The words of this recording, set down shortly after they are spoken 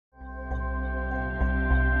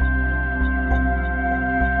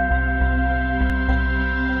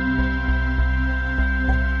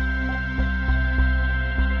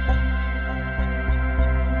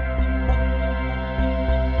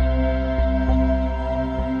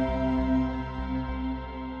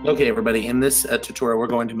Okay, everybody. In this tutorial, we're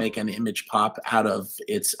going to make an image pop out of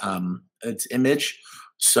its image.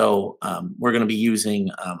 So we're going to be using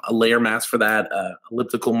a layer mask for that,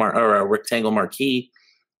 or a rectangle marquee,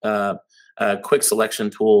 uh, a quick selection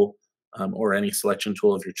tool, or any selection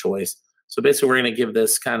tool of your choice. So basically, we're going to give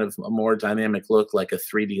this kind of a more dynamic look, like a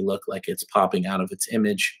 3D look, like it's popping out of its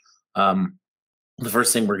image. Um, the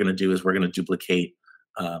first thing we're going to do is we're going to duplicate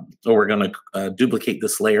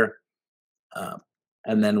this layer. Um,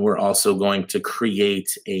 and then we're also going to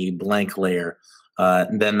create a blank layer.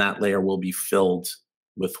 And then that layer will be filled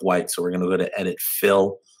with white. So we're going to go to Edit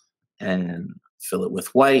Fill and fill it with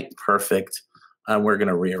white. Perfect. We're going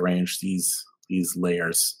to rearrange these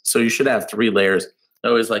layers. So you should have 3 layers. I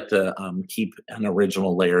always like to keep an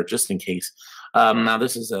original layer just in case. Now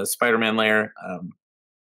this is a Spider-Man layer,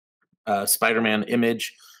 Spider-Man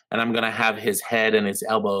image, and I'm going to have his head and his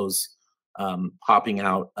elbows popping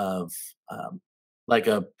out of like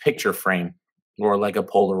a picture frame or like a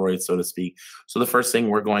Polaroid, so to speak. So the first thing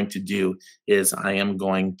we're going to do is I am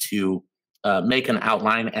going to make an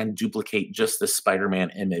outline and duplicate just the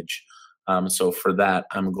Spider-Man image. So for that,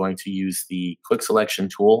 I'm going to use the quick selection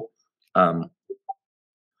tool.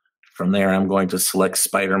 From there, I'm going to select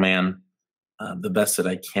Spider-Man the best that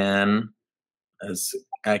I can, as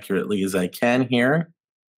accurately as I can here.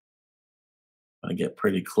 I get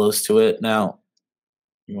pretty close to it. Now,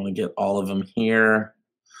 you want to get all of them here.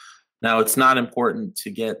 Now, it's not important to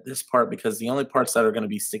get this part because the only parts that are going to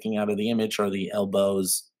be sticking out of the image are the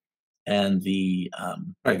elbows and the. All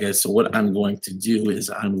right, guys, so what I'm going to do is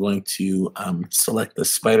I'm going to select the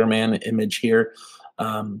Spider-Man image here.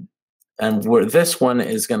 And where this one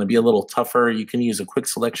is going to be a little tougher, you can use a quick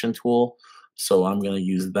selection tool. So I'm going to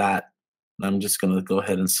use that. I'm just going to go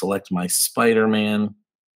ahead and select my Spider-Man.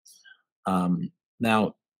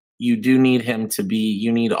 Now, you do need him to be,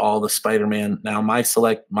 you need all the Spider-Man. Now, my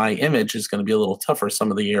image is going to be a little tougher,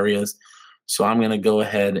 some of the areas. So I'm going to go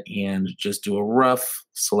ahead and just do a rough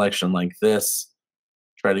selection like this,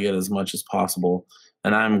 try to get as much as possible.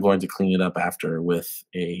 And I'm going to clean it up after with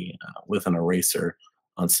an eraser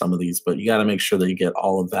on some of these, but you got to make sure that you get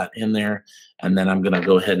all of that in there. And then I'm going to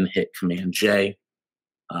go ahead and hit Command J.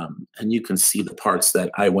 And you can see the parts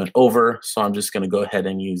that I went over. So I'm just going to go ahead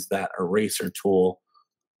and use that eraser tool.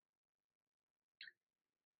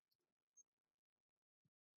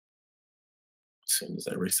 As soon as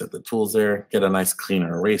I reset the tools there, get a nice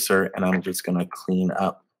cleaner eraser, and I'm just going to clean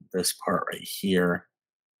up this part right here.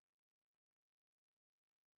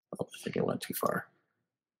 Oh, I think it went too far.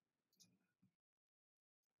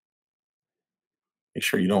 Make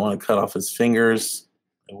sure you don't want to cut off his fingers.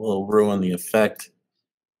 It will ruin the effect.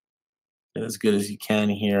 Get as good as you can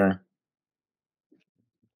here.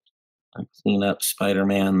 And clean up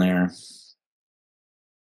Spider-Man there.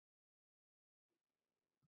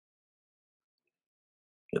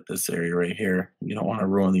 Get this area right here. You don't want to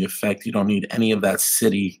ruin the effect. You don't need any of that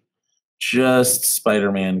city. Just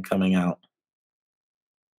Spider-Man coming out.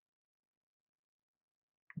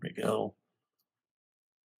 There we go.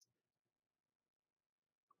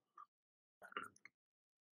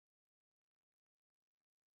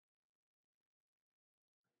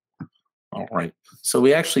 All right. So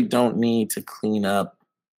we actually don't need to clean up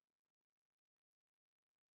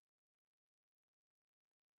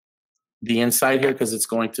the inside here because it's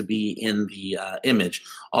going to be in the image.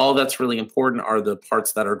 All that's really important are the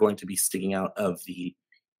parts that are going to be sticking out of the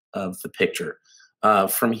picture.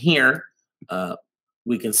 From here,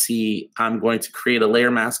 we can see I'm going to create a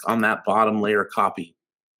layer mask on that bottom layer copy.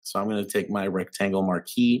 So I'm going to take my rectangle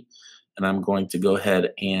marquee and I'm going to go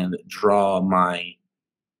ahead and draw my,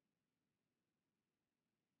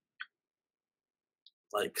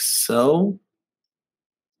 like so.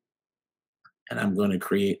 And I'm going to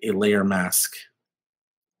create a layer mask.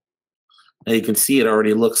 Now you can see it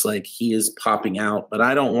already looks like he is popping out, but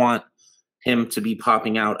I don't want him to be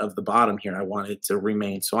popping out of the bottom here. I want it to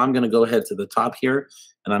remain. So I'm going to go ahead to the top here,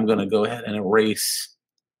 and I'm going to go ahead and erase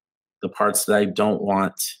the parts that I don't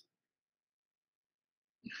want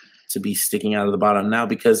to be sticking out of the bottom. Now,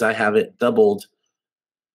 because I have it doubled,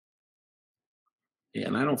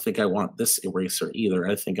 and I don't think I want this eraser either.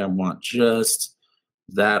 I think I want just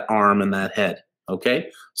that arm and that head.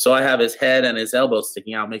 Okay, so I have his head and his elbow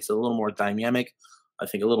sticking out, makes it a little more dynamic, I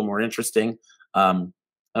think a little more interesting. And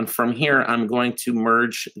from here, I'm going to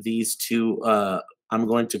merge these two. I'm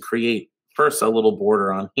going to create first a little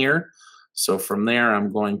border on here. So from there,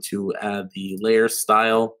 I'm going to add the layer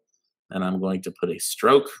style, and I'm going to put a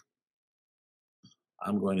stroke.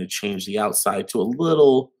 I'm going to change the outside to a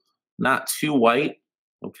little, not too white,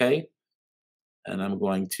 okay? And I'm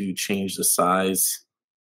going to change the size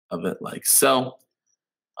of it like so.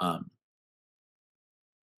 You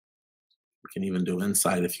can even do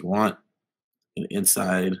inside if you want.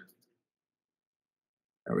 Inside,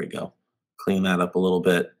 there we go. Clean that up a little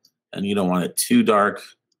bit. And you don't want it too dark,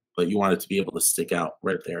 but you want it to be able to stick out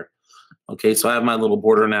right there. Okay, so I have my little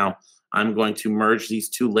border now. I'm going to merge these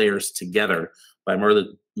two layers together. By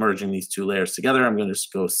merging these two layers together, I'm going to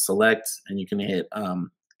just go select, and you can hit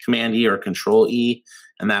Command E or Control E,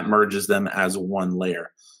 and that merges them as one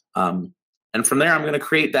layer. And from there, I'm going to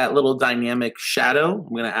create that little dynamic shadow. I'm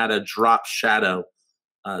going to add a drop shadow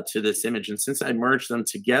to this image. And since I merged them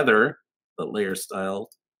together, the layer style,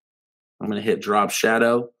 I'm going to hit drop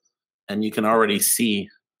shadow, and you can already see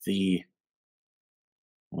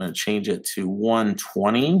I'm going to change it to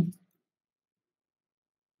 120. There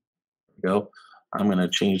we go. I'm going to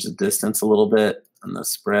change the distance a little bit and the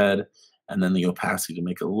spread, and then the opacity to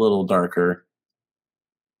make it a little darker.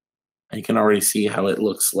 And you can already see how it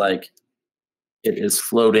looks like it is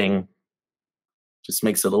floating. Just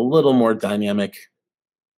makes it a little more dynamic.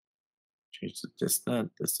 Change the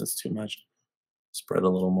distance too much. Spread a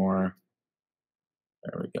little more.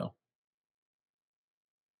 There we go.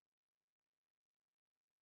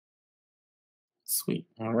 Sweet.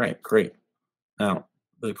 All right, great. Now,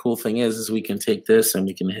 the cool thing is we can take this and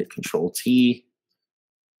we can hit Control T,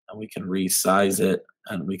 and we can resize it,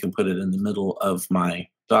 and we can put it in the middle of my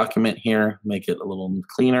document here, make it a little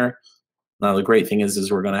cleaner. Now, the great thing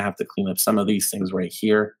is we're going to have to clean up some of these things right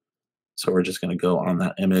here. So we're just going to go on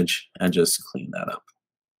that image and just clean that up.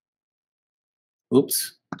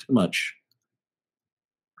 Oops, too much.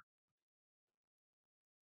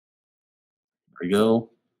 There we go.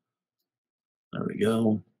 There we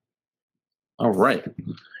go. All right.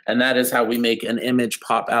 And that is how we make an image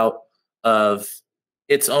pop out of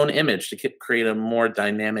its own image to create a more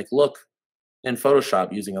dynamic look in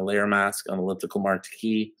Photoshop using a layer mask, an elliptical marked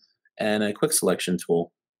key, and a quick selection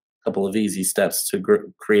tool. A couple of easy steps to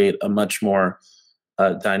create a much more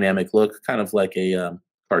dynamic look, kind of like a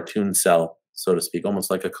cartoon cell, so to speak, almost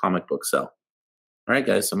like a comic book cell. All right,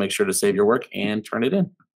 guys, so make sure to save your work and turn it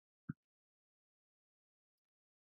in.